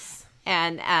guy. Yes.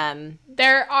 And,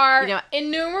 there are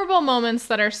innumerable moments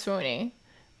that are swoony.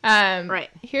 Right.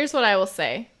 Here's what I will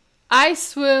say. I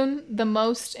swoon the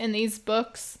most in these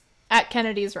books at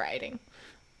Kennedy's writing.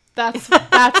 That's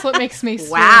what makes me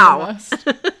swoon the most.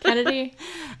 Kennedy,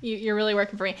 you're really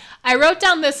working for me. I wrote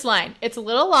down this line. It's a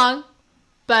little long,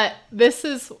 but this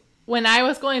is, when I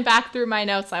was going back through my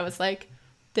notes, I was like,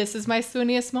 this is my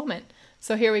swooniest moment.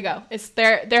 So here we go. It's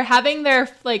they're having their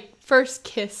like first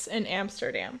kiss in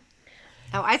Amsterdam.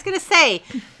 Oh, I was going to say,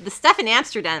 the stuff in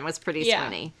Amsterdam was pretty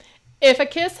swoony. If a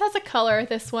kiss has a color,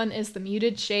 this one is the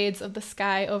muted shades of the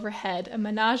sky overhead, a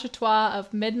menage a trois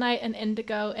of midnight and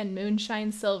indigo and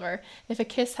moonshine silver. If a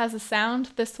kiss has a sound,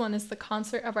 this one is the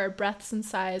concert of our breaths and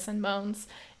sighs and moans.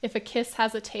 If a kiss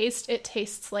has a taste, it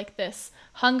tastes like this,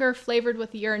 hunger flavored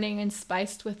with yearning and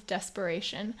spiced with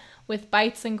desperation, with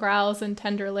bites and growls and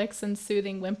tender licks and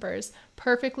soothing whimpers,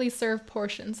 perfectly served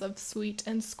portions of sweet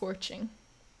and scorching.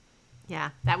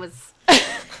 Yeah, that was...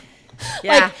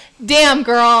 Yeah. Like, damn,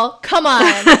 girl, come on.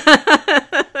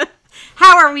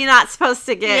 How are we not supposed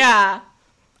to get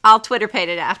all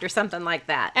Twitter-pated after something like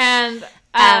that? And,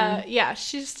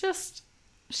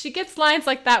 she gets lines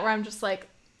like that where I'm just like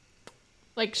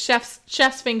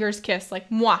chef's fingers kiss,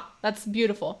 like, mwah, that's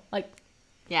beautiful. Like,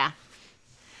 yeah.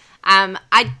 I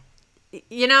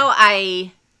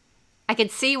could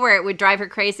see where it would drive her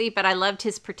crazy, but I loved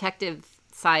his protective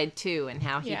side too, and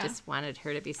how he just wanted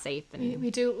her to be safe. And we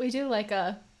do like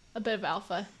a bit of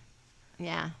alpha.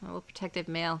 Yeah, a little protective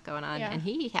male going on, and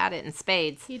he had it in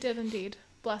spades. He did indeed.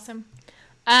 Bless him.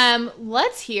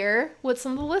 Let's hear what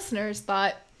some of the listeners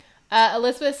thought.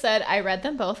 Elizabeth said, I read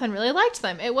them both and really liked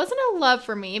them. It wasn't a love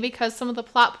for me because some of the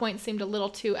plot points seemed a little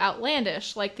too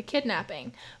outlandish, like the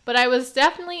kidnapping. But I was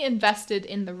definitely invested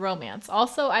in the romance.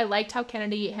 Also, I liked how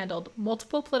Kennedy handled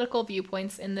multiple political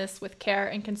viewpoints in this with care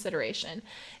and consideration.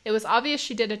 It was obvious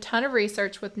she did a ton of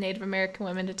research with Native American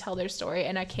women to tell their story,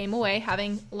 and I came away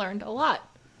having learned a lot.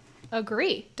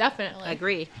 Agree. Definitely.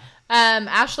 Agree.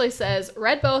 Ashley says,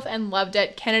 read both and loved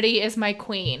it. Kennedy is my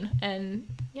queen. And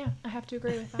yeah, I have to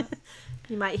agree with that.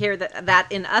 You might hear that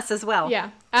in us as well. Yeah.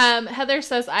 Heather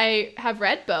says, I have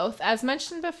read both. As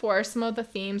mentioned before, some of the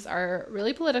themes are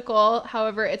really political.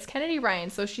 However, it's Kennedy Ryan,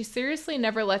 so she seriously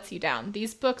never lets you down.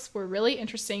 These books were really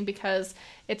interesting because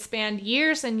it spanned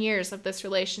years and years of this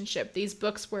relationship. These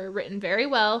books were written very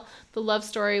well. The love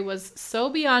story was so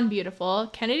beyond beautiful.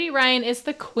 Kennedy Ryan is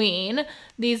the queen.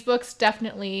 These books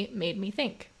definitely made me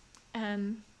think.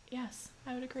 And yes,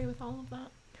 I would agree with all of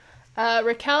that.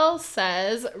 Raquel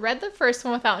says, read the first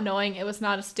one without knowing it was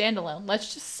not a standalone.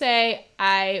 Let's just say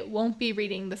I won't be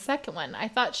reading the second one. I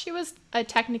thought she was a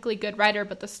technically good writer,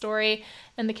 but the story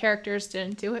and the characters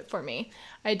didn't do it for me.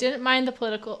 I didn't mind the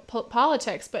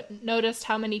politics, but noticed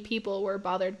how many people were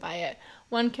bothered by it.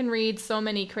 One can read so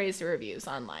many crazy reviews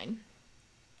online.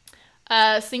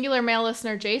 Singular male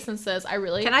listener Jason says,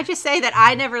 Can I just say that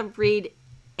I never read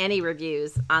any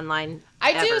reviews online.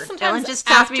 I do sometimes. Ellen just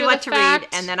tells me what to read,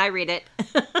 and then I read it.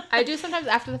 I do sometimes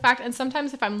after the fact, and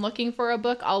sometimes if I'm looking for a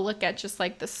book, I'll look at just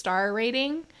like the star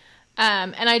rating.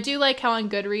 And I do like how on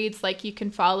Goodreads, like you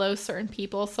can follow certain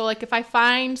people. So like if I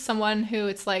find someone who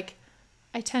it's like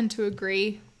I tend to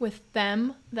agree with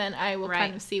them, then I will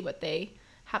kind of see what they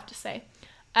have to say.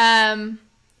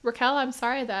 Raquel, I'm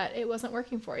sorry that it wasn't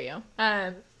working for you.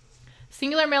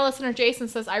 Singular male listener Jason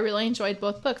says, I really enjoyed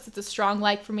both books. It's a strong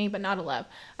like for me, but not a love.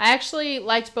 I actually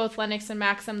liked both Lennox and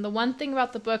Maxim. The one thing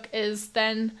about the book is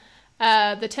then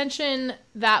the tension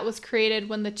that was created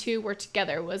when the two were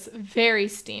together was very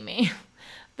steamy.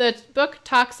 The book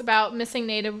talks about missing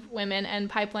Native women and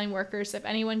pipeline workers. If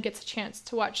anyone gets a chance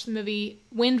to watch the movie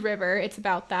Wind River, it's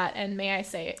about that, and may I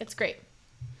say, it's great.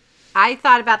 I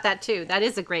thought about that too. That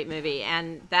is a great movie,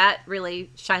 and that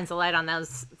really shines a light on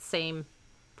those same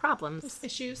problems.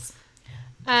 Issues.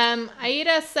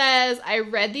 Aida says, I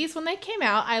read these when they came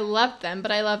out. I loved them,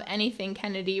 but I love anything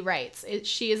Kennedy writes.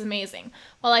 She is amazing.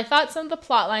 While I thought some of the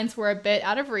plot lines were a bit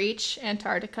out of reach,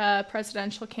 Antarctica,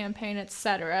 presidential campaign,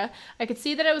 etc., I could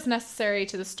see that it was necessary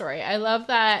to the story. I love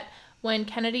that when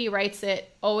Kennedy writes it,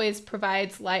 always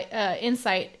provides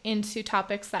insight into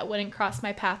topics that wouldn't cross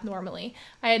my path normally.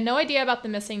 I had no idea about the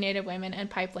missing Native women and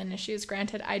pipeline issues.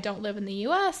 Granted, I don't live in the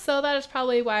U.S., so that is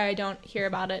probably why I don't hear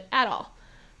about it at all.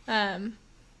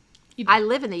 I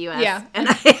live in the U.S., and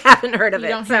I haven't heard of it.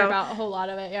 You don't hear about a whole lot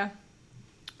of it, yeah.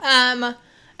 And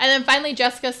then finally,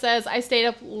 Jessica says, I stayed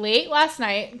up late last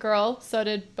night. Girl, so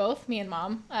did both me and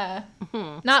Mom.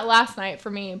 Not last night for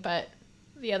me, but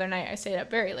the other night I stayed up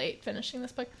very late finishing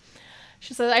this book.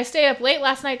 She says, I stayed up late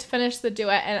last night to finish the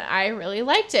duet, and I really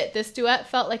liked it. This duet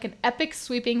felt like an epic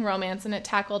sweeping romance, and it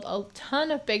tackled a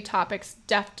ton of big topics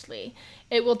deftly.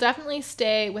 It will definitely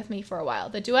stay with me for a while.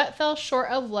 The duet fell short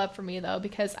of love for me, though,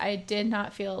 because I did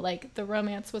not feel like the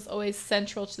romance was always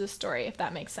central to the story, if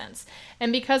that makes sense.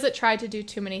 And because it tried to do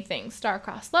too many things.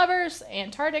 Star-crossed lovers,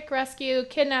 Antarctic rescue,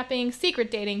 kidnapping,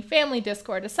 secret dating, family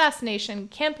discord, assassination,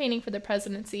 campaigning for the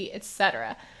presidency,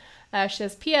 etc. She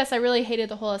says, P.S. I really hated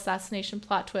the whole assassination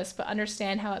plot twist, but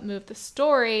understand how it moved the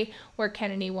story where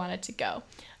Kennedy wanted to go.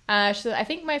 She said, I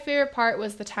think my favorite part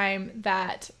was the time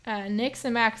that Nix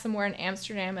and Maxim were in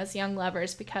Amsterdam as young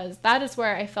lovers, because that is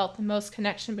where I felt the most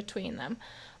connection between them.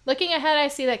 Looking ahead, I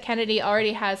see that Kennedy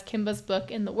already has Kimba's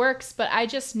book in the works, but I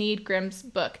just need Grimm's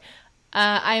book.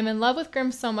 I am in love with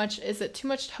Grimm so much. Is it too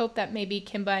much to hope that maybe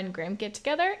Kimba and Grimm get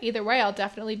together? Either way, I'll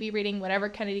definitely be reading whatever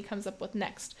Kennedy comes up with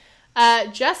next.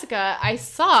 Jessica, I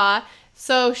saw,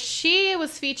 so she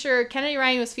was featured, Kennedy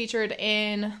Ryan was featured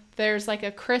in, there's like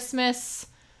a Christmas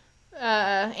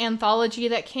anthology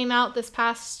that came out this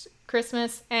past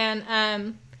Christmas,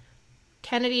 and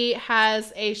Kennedy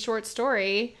has a short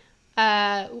story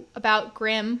about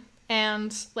Grimm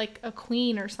and like a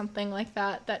queen or something like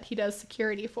that he does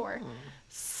security for.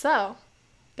 So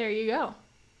there you go.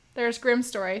 There's Grimm's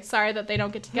story. Sorry that they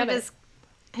don't get together.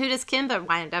 Who does Kimba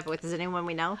wind up with? Is anyone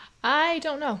we know? I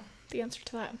don't know the answer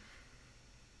to that.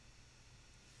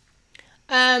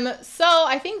 So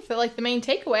I think that like the main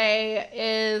takeaway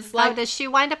is like, does she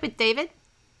wind up with David?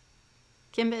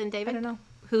 Kimba and David? I don't know.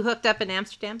 Who hooked up in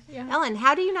Amsterdam? Yeah. Ellen,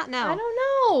 how do you not know? I don't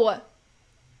know.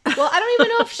 Well, I don't even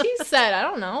know if she said. I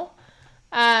don't know.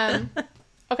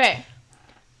 Okay.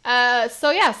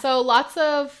 So lots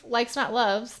of likes, not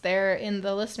loves there in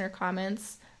the listener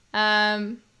comments.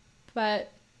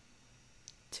 But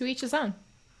to each his own.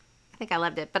 I think I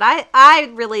loved it. But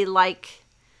I really like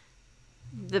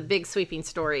the big sweeping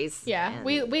stories. Yeah.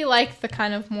 We like the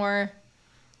kind of more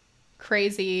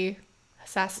crazy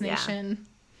assassination.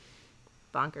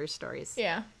 Bonkers stories.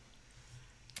 Yeah.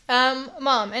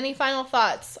 Mom, any final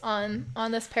thoughts on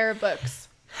this pair of books?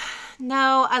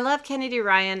 No, I love Kennedy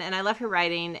Ryan, and I love her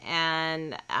writing,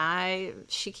 and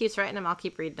she keeps writing them. I'll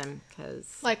keep reading them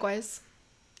because. Likewise,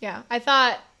 yeah. I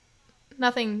thought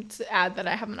nothing to add that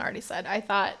I haven't already said. I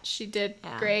thought she did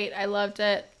great. I loved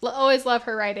it. Always love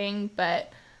her writing,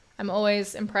 but I'm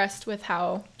always impressed with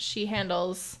how she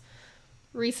handles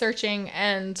researching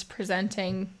and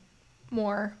presenting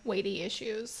more weighty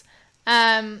issues.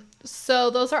 So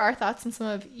those are our thoughts and some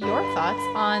of your thoughts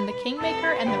on The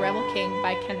Kingmaker and The Rebel King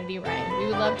by Kennedy Ryan. We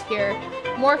would love to hear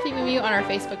more from you on our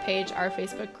Facebook page, our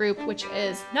Facebook group, which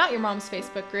is Not Your Mom's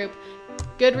Facebook group,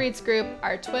 Goodreads group,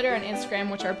 our Twitter and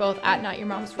Instagram, which are both at Not Your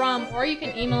Mom's Rom, or you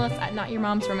can email us at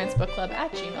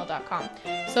notyourmomsromancebookclub@gmail.com.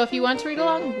 So if you want to read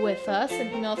along with us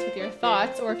and email us with your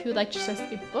thoughts, or if you would like to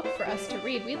suggest a book for us to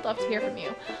read, we'd love to hear from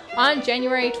you. On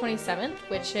January 27th,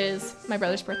 which is my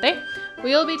brother's birthday, we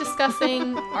will be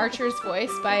discussing Archer's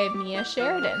Voice by Mia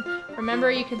Sheridan. Remember,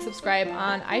 you can subscribe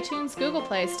on iTunes, Google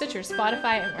Play, Stitcher,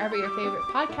 Spotify, and wherever your favorite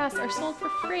podcasts are sold for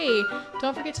free.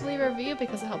 Don't forget to leave a review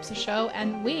because it helps the show,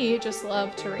 and we just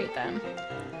love to read them.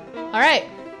 All right.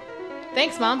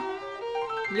 Thanks, Mom.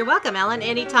 You're welcome, Ellen.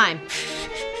 Anytime.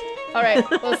 All right.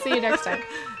 We'll see you next time.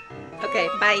 Okay.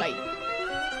 Bye. Bye.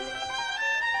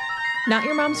 Not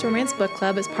Your Mom's Romance Book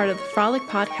Club is part of the Frolic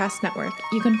Podcast Network.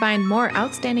 You can find more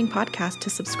outstanding podcasts to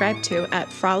subscribe to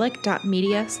at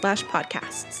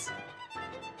frolic.media/podcasts.